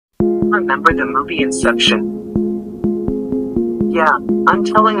remember the movie Inception? Yeah, I'm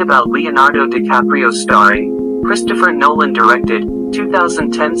telling about Leonardo DiCaprio starring, Christopher Nolan directed,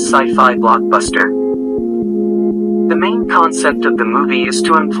 2010 sci-fi blockbuster. The main concept of the movie is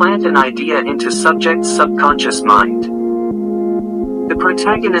to implant an idea into subject's subconscious mind. The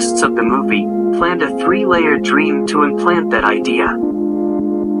protagonists of the movie planned a 3-layer dream to implant that idea.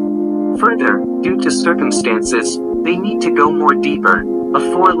 Further, due to circumstances, they need to go more deeper, a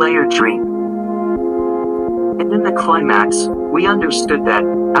 4-layer dream. And in the climax, we understood that,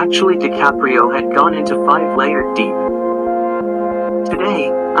 actually DiCaprio had gone into 5-layer deep. Today,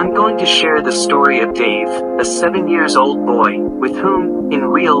 I'm going to share the story of Dave, a 7-year-old boy, with whom, in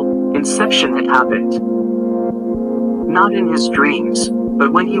real, Inception had happened. Not in his dreams,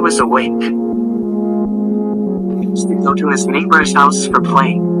 but when he was awake. He used to go to his neighbor's house for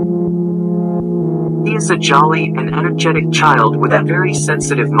playing. He is a jolly and energetic child with a very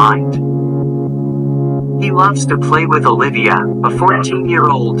sensitive mind. He loves to play with Olivia, a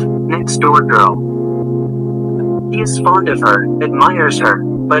 14-year-old, next-door girl. He is fond of her, admires her,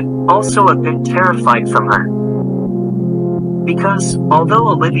 but also a bit terrified from her. Because, although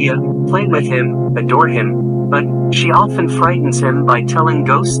Olivia play with him, adore him, but she often frightens him by telling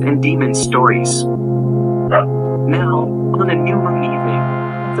ghost and demon stories. Now, on a new moon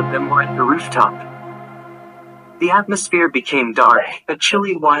evening, both of them were at the rooftop. The atmosphere became dark, a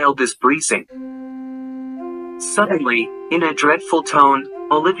chilly wind is breezing. Suddenly, in a dreadful tone,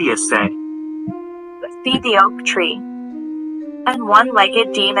 Olivia said, "See the oak tree. And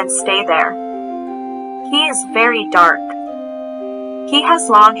one-legged demon stay there. He is very dark. He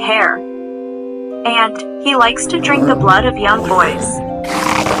has long hair. And he likes to drink the blood of young boys."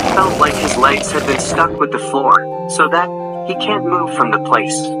 Felt like his legs had been stuck with the floor, so that he can't move from the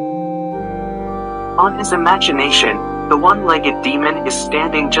place. On his imagination, the one-legged demon is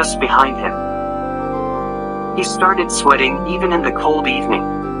standing just behind him. He started sweating even in the cold evening.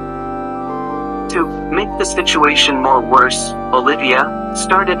 To make the situation more worse, Olivia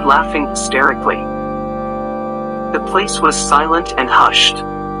started laughing hysterically. The place was silent and hushed.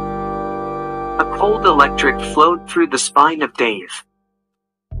 A cold electric flowed through the spine of Dave.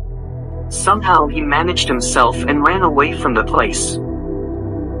 Somehow he managed himself and ran away from the place.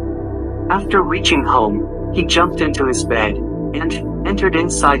 After reaching home, he jumped into his bed and entered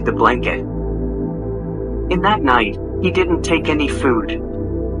inside the blanket. In that night, he didn't take any food.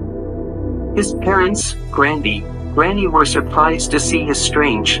 His parents, Granny, were surprised to see his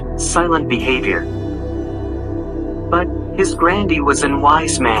strange, silent behavior. But his Granny was an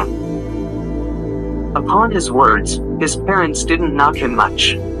wise man. Upon his words, his parents didn't knock him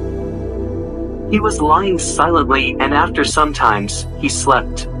much. He was lying silently, and after some times, he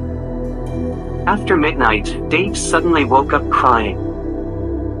slept. After midnight, Dave suddenly woke up crying.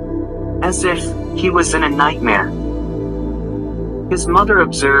 As if he was in a nightmare. His mother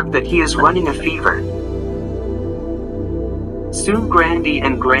observed that he is running a fever. Soon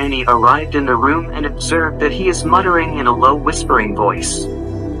Granny arrived in the room and observed that he is muttering in a low whispering voice.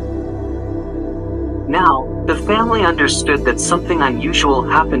 Now, the family understood that something unusual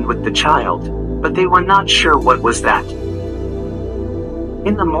happened with the child, but they were not sure what was that.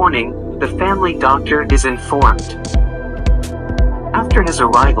 In the morning, the family doctor is informed. After his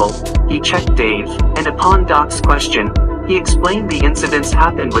arrival, he checked Dave, and upon Doc's question, he explained the incidents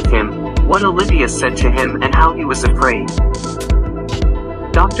happened with him, what Olivia said to him and how he was afraid.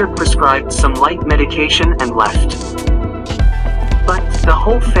 Doctor prescribed some light medication and left. But the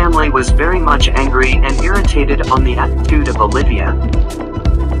whole family was very much angry and irritated on the attitude of Olivia.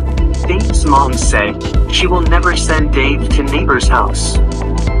 Dave's mom said she will never send Dave to neighbor's house.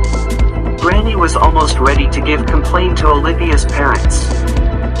 Granny was almost ready to give complaint to Olivia's parents.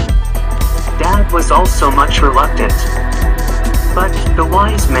 Dad was also much reluctant. But the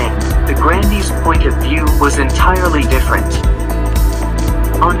wise man, the Granny's point of view was entirely different.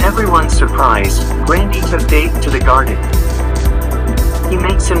 On everyone's surprise, Granny took Dave to the garden. He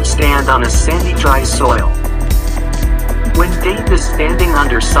makes him stand on a sandy dry soil. When Dave is standing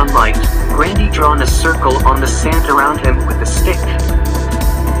under sunlight, Granny drawn a circle on the sand around him with a stick.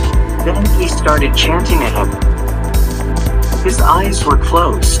 Then he started chanting at him. His eyes were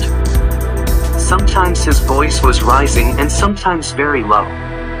closed. Sometimes his voice was rising and sometimes very low.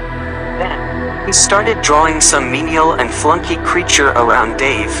 Then, he started drawing some menial and flunky creature around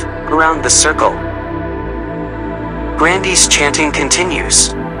Dave, around the circle. Granny's chanting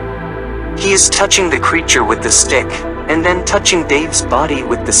continues. He is touching the creature with the stick, and then touching Dave's body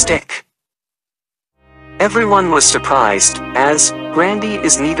with the stick. Everyone was surprised, as Granny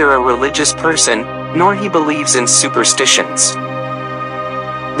is neither a religious person, nor he believes in superstitions.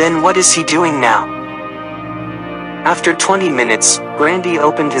 Then what is he doing now? After 20 minutes, Grandy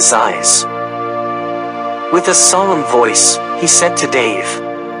opened his eyes. With a solemn voice, he said to Dave,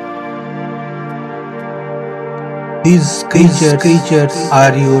 These creatures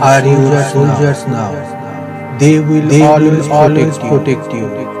are your soldiers now. They will always protect you.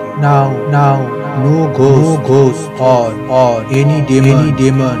 Now, no ghost or any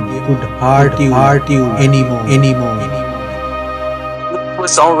demon could hurt you anymore. Luke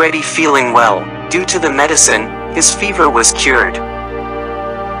was already feeling well. Due to the medicine, his fever was cured.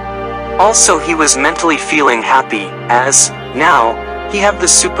 Also, he was mentally feeling happy, as, now, he had the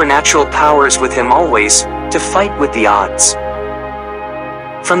supernatural powers with him always, to fight with the odds.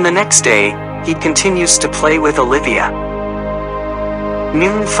 From the next day, he continues to play with Olivia.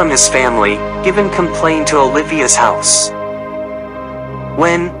 Noon from his family, given complained to Olivia's house.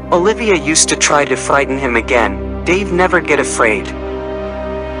 When Olivia used to try to frighten him again, Dave never get afraid.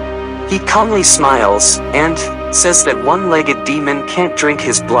 He calmly smiles, and says that one-legged demon can't drink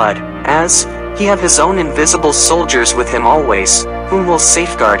his blood, as he have his own invisible soldiers with him always, whom will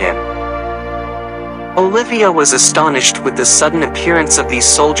safeguard him. Olivia was astonished with the sudden appearance of these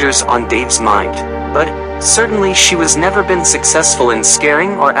soldiers on Dave's mind, but certainly she was never been successful in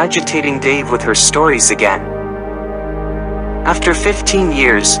scaring or agitating Dave with her stories again. After 15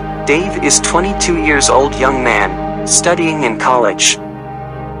 years, Dave is 22 years old young man, studying in college.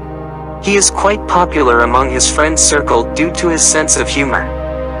 He is quite popular among his friend circle due to his sense of humor.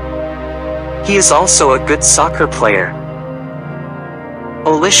 He is also a good soccer player.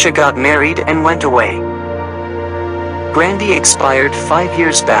 Alicia got married and went away. Grandy expired 5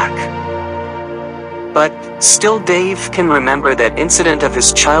 years back. But still Dave can remember that incident of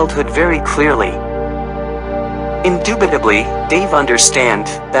his childhood very clearly. Indubitably, Dave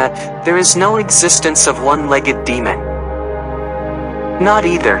understands that there is no existence of one-legged demon. Not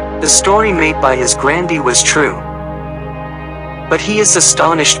either, the story made by his Grandy was true. But he is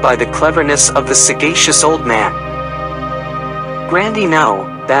astonished by the cleverness of the sagacious old man. Grandy know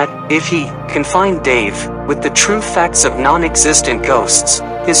that, if he can find Dave, with the true facts of non-existent ghosts,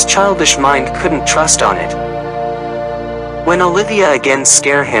 his childish mind couldn't trust on it. When Olivia again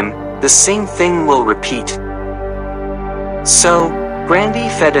scare him, the same thing will repeat. So, Grandy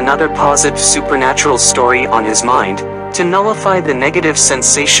fed another positive supernatural story on his mind, to nullify the negative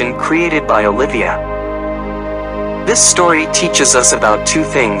sensation created by Olivia. This story teaches us about two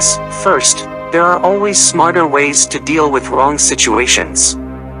things. First, there are always smarter ways to deal with wrong situations.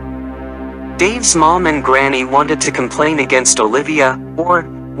 Dave's mom and Granny wanted to complain against Olivia, or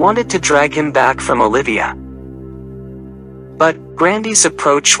wanted to drag him back from Olivia. But Grandy's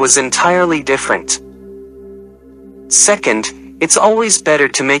approach was entirely different. Second, it's always better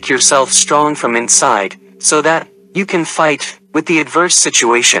to make yourself strong from inside, so that you can fight with the adverse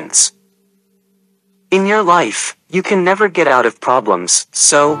situations. In your life, you can never get out of problems,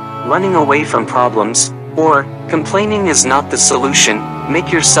 so running away from problems, or complaining is not the solution.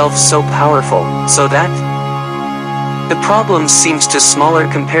 Make yourself so powerful, so that the problem seems too smaller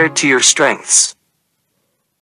compared to your strengths.